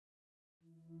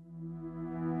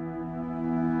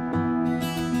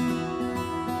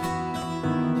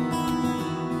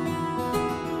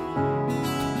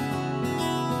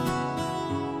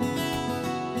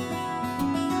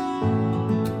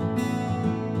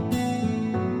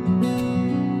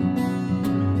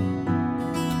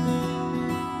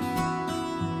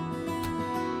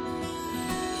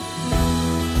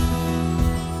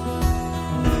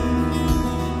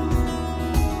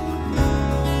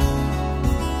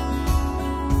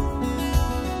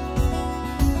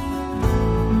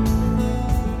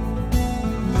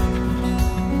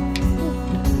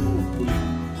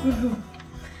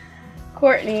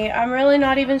Courtney, I'm really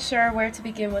not even sure where to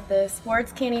begin with this.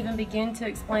 Words can't even begin to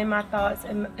explain my thoughts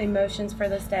and emotions for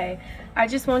this day. I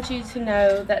just want you to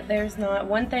know that there's not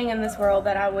one thing in this world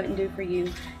that I wouldn't do for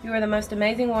you. You are the most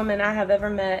amazing woman I have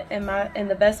ever met and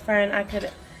the best friend I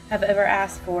could have ever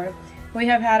asked for. We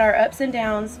have had our ups and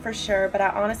downs for sure, but I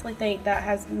honestly think that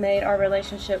has made our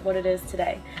relationship what it is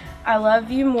today. I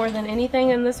love you more than anything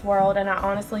in this world, and I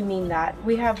honestly mean that.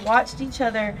 We have watched each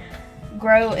other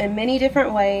grow in many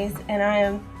different ways, and I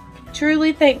am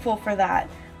truly thankful for that.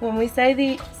 When we say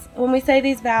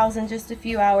these vows in just a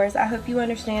few hours, I hope you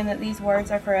understand that these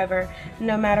words are forever,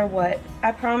 no matter what.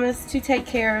 I promise to take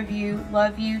care of you,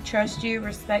 love you, trust you,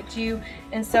 respect you,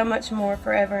 and so much more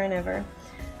forever and ever.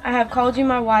 I have called you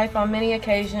my wife on many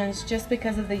occasions just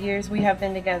because of the years we have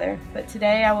been together, but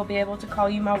today I will be able to call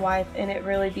you my wife and it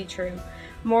really be true.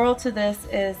 Moral to this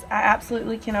is I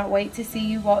absolutely cannot wait to see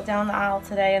you walk down the aisle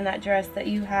today in that dress that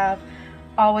you have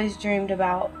always dreamed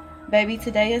about. Baby,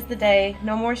 today is the day.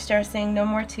 No more stressing, no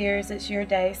more tears. It's your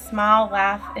day. Smile,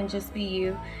 laugh, and just be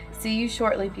you. See you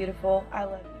shortly, beautiful. I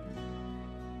love you.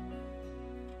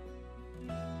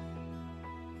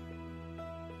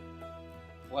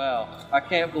 Wow, I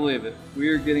can't believe it. We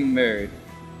are getting married.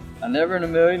 I never in a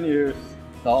million years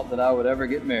thought that I would ever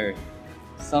get married.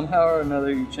 Somehow or another,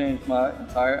 you changed my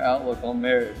entire outlook on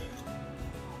marriage.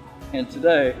 And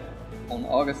today, on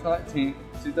August 19th,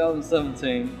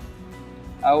 2017,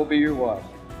 I will be your wife.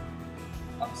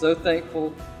 I'm so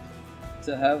thankful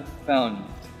to have found you.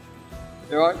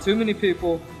 There aren't too many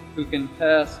people who can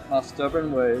pass my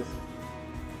stubborn ways,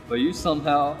 but you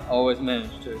somehow always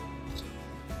manage to.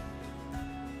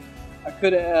 I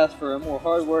couldn't ask for a more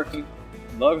hardworking,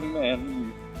 loving man than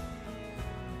you.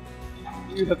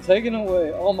 You have taken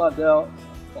away all my doubts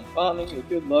on finding a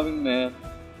good, loving man,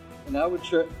 and I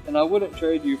wouldn't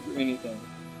trade you for anything.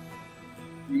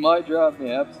 You might drive me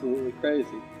absolutely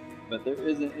crazy, but there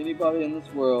isn't anybody in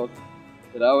this world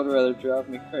that I would rather drive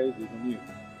me crazy than you.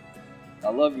 I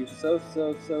love you so,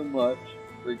 so, so much,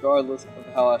 regardless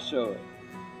of how I show it,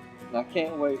 and I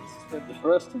can't wait to spend the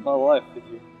rest of my life with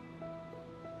you.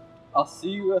 I'll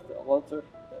see you at the altar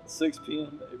at 6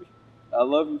 p.m., baby. I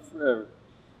love you forever.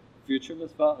 Future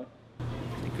Miss Fountain.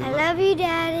 I love you,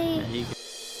 Daddy.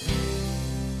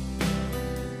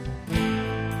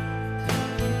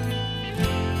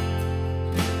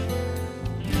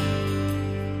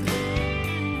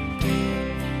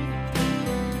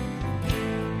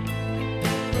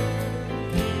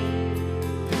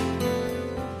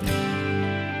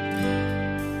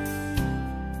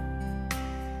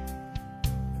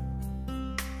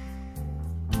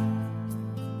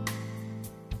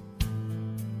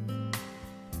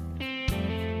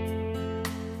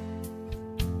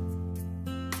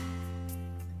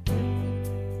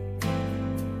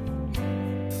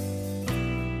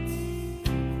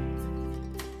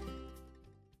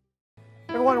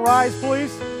 Everyone rise,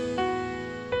 please.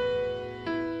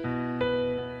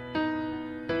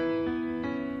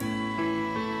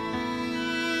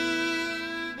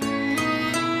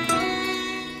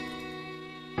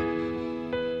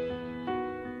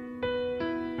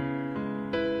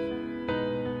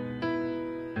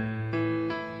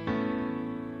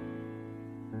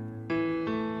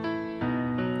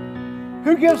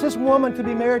 Who gives this woman to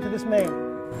be married to this man?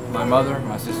 My mother,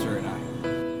 my sister, and I.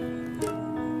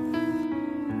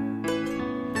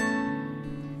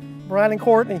 Bryan and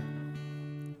Courtney.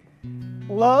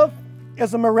 Love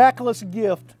is a miraculous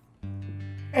gift,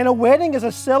 and a wedding is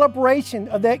a celebration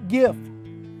of that gift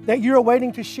that you're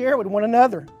waiting to share with one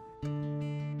another.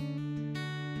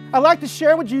 I'd like to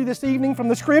share with you this evening from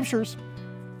the Scriptures,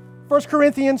 1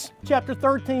 Corinthians chapter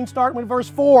 13, starting with verse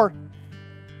 4.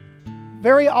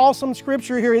 Very awesome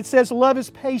Scripture here. It says, love is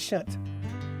patient.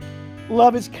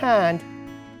 Love is kind.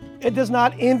 It does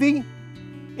not envy.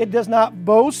 It does not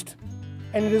boast.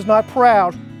 And it is not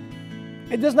proud.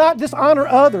 It does not dishonor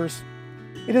others.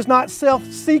 It is not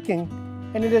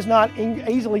self-seeking, and it is not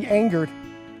easily angered.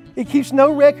 It keeps no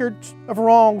record of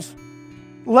wrongs.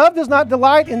 Love does not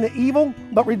delight in the evil,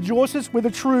 but rejoices with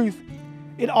the truth.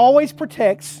 It always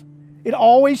protects. It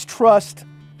always trusts.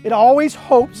 It always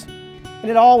hopes, and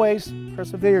it always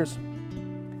perseveres.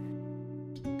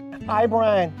 I,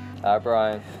 Bryan. I,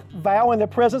 Bryan. Vow in the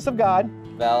presence of God.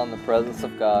 Vow in the presence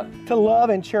of God. To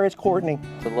love and cherish Courtney.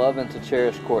 To love and to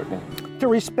cherish Courtney. To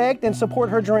respect and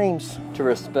support her dreams. To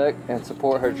respect and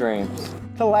support her dreams.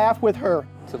 To laugh with her.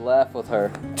 To laugh with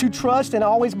her. To trust and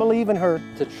always believe in her.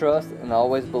 To trust and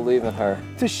always believe in her.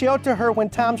 To shelter her when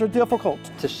times are difficult.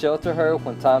 To shelter her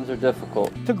when times are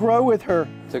difficult. To grow with her.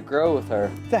 To grow with her.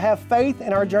 To have faith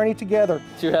in our journey together.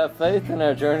 To have faith in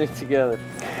our journey together.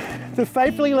 to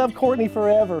faithfully love Courtney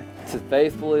forever. To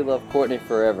faithfully love Courtney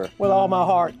forever. With all my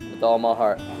heart. With all my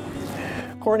heart.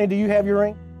 Courtney, do you have your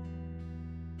ring?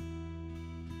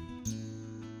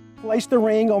 Place the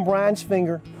ring on Bryan's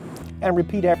finger and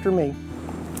repeat after me.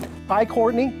 I,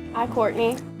 Courtney. I,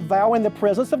 Courtney. Vow in the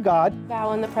presence of God.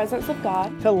 Vow in the presence of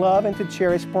God. To love and to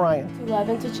cherish Bryan. To love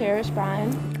and to cherish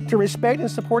Bryan. To respect and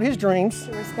support his dreams.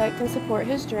 To respect and support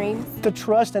his dreams. To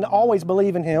trust and always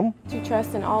believe in him. To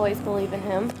trust and always believe in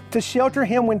him. To shelter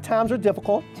him when times are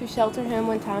difficult. To shelter him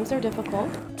when times are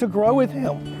difficult. To grow with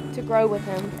him. To grow with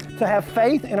him. To have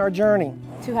faith in our journey.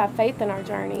 To have faith in our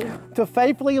journey. To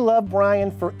faithfully love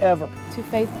Bryan forever. To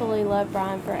faithfully love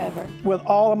Bryan forever. With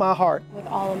all of my heart. With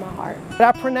all of my heart.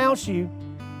 I pronounce you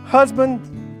husband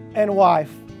and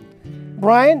wife.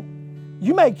 Bryan,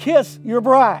 you may kiss your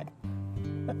bride.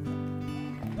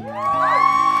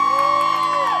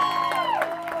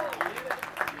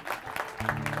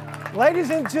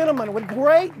 Ladies and gentlemen, with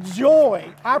great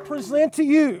joy, I present to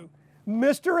you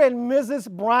Mr. and Mrs.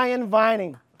 Bryan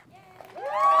Vining.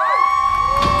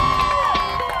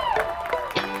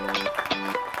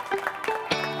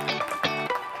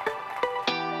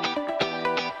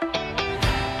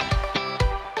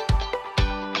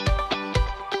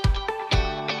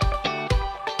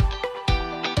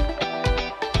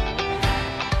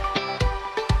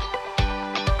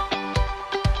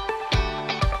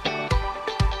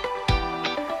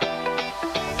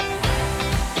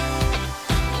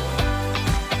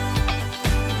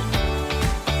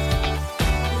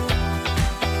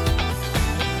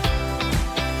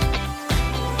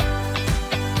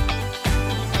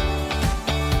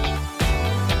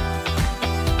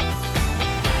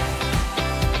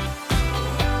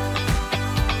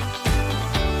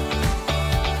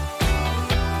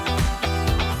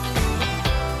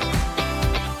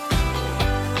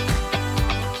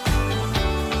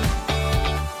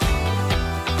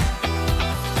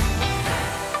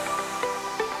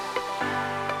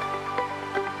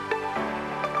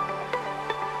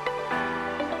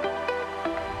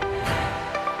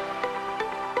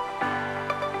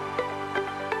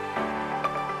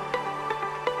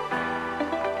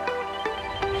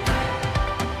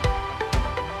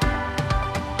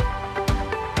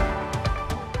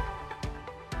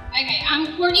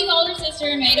 I'm Courtney's older sister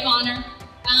and maid of honor.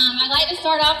 I'd like to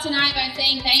start off tonight by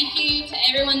saying thank you to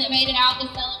everyone that made it out to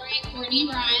celebrate Courtney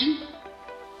and Bryan.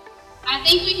 I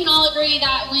think we can all agree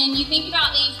that when you think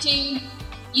about these two,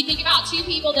 you think about two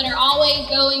people that are always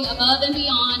going above and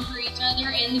beyond for each other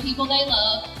and the people they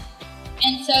love.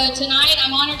 And so tonight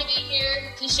I'm honored to be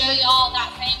here to show y'all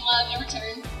that same love in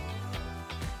return.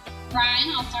 Bryan,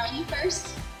 I'll start with you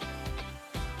first.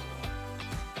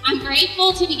 I'm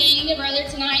grateful to be gaining a brother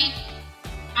tonight.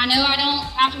 I know I don't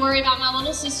have to worry about my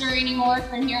little sister anymore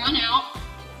from here on out.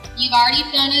 You've already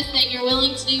shown us that you're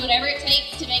willing to do whatever it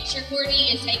takes to make sure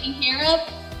Courtney is taken care of,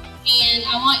 and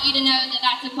I want you to know that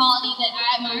that's a quality that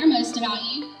I admire most about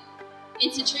you.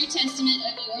 It's a true testament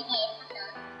of your love for her.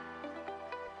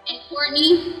 And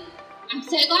Courtney, I'm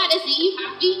so glad to see you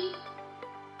happy.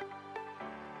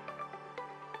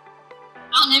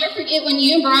 I'll never forget when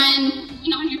you and Bryan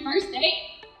went on your first date.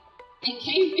 And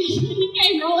he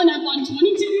came rolling up on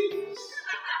 22.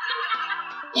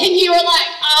 And you were like,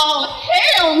 oh,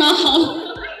 hell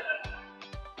no.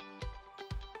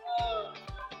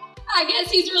 I guess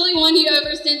he's really won you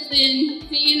over since then,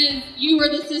 seeing as you were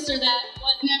the sister that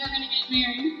was never going to get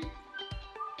married.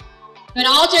 But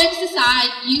all jokes aside,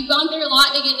 you've gone through a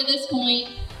lot to get to this point,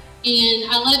 and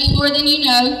I love you more than you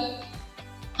know.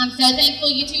 I'm so thankful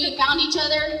you two have found each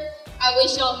other. I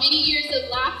wish y'all many years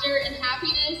of laughter and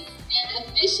happiness, and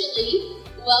officially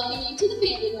welcome you to the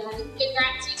family, Bryan.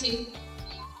 Congrats, you two.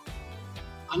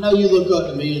 I know you look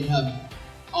up to me and have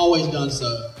always done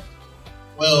so.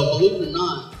 Well, believe it or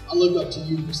not, I look up to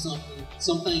you for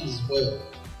some things as well.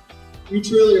 You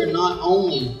truly are not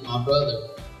only my brother,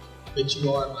 but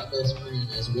you are my best friend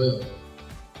as well.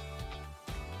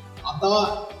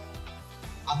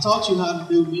 I taught you how to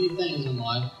do many things in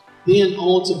life, then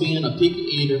on to being a picky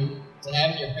eater, to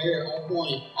having your hair on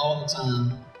point all the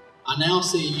time. I now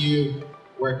see you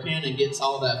where Cannon gets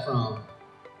all that from.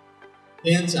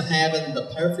 Then to having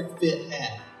the perfect fit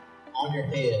hat on your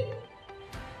head.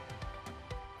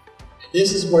 And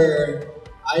this is where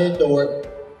I adore,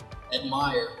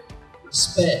 admire,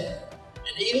 respect,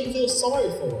 and even feel sorry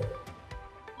for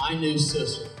my new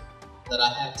sister that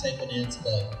I have taken in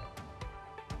today.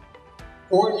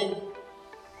 Courtney,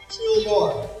 you truly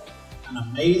are an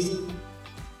amazing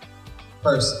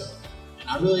person. And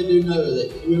I really do know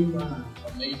that you and Bryan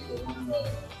are made for one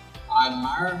another. I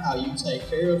admire how you take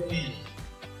care of Cannon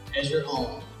as your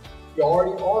own, You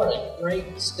already are a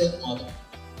great stepmother.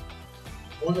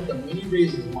 One of the many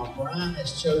reasons why Bryan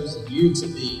has chosen you to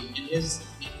be in his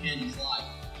and Hannah's life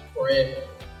forever.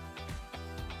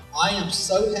 I am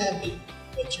so happy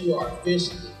that you are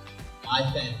officially my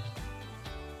family.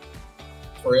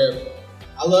 Forever.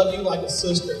 I love you like a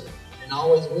sister and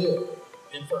always will.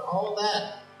 And for all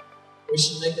that, we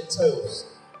should make a toast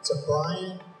to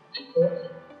Bryan and Courtney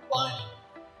Bynum.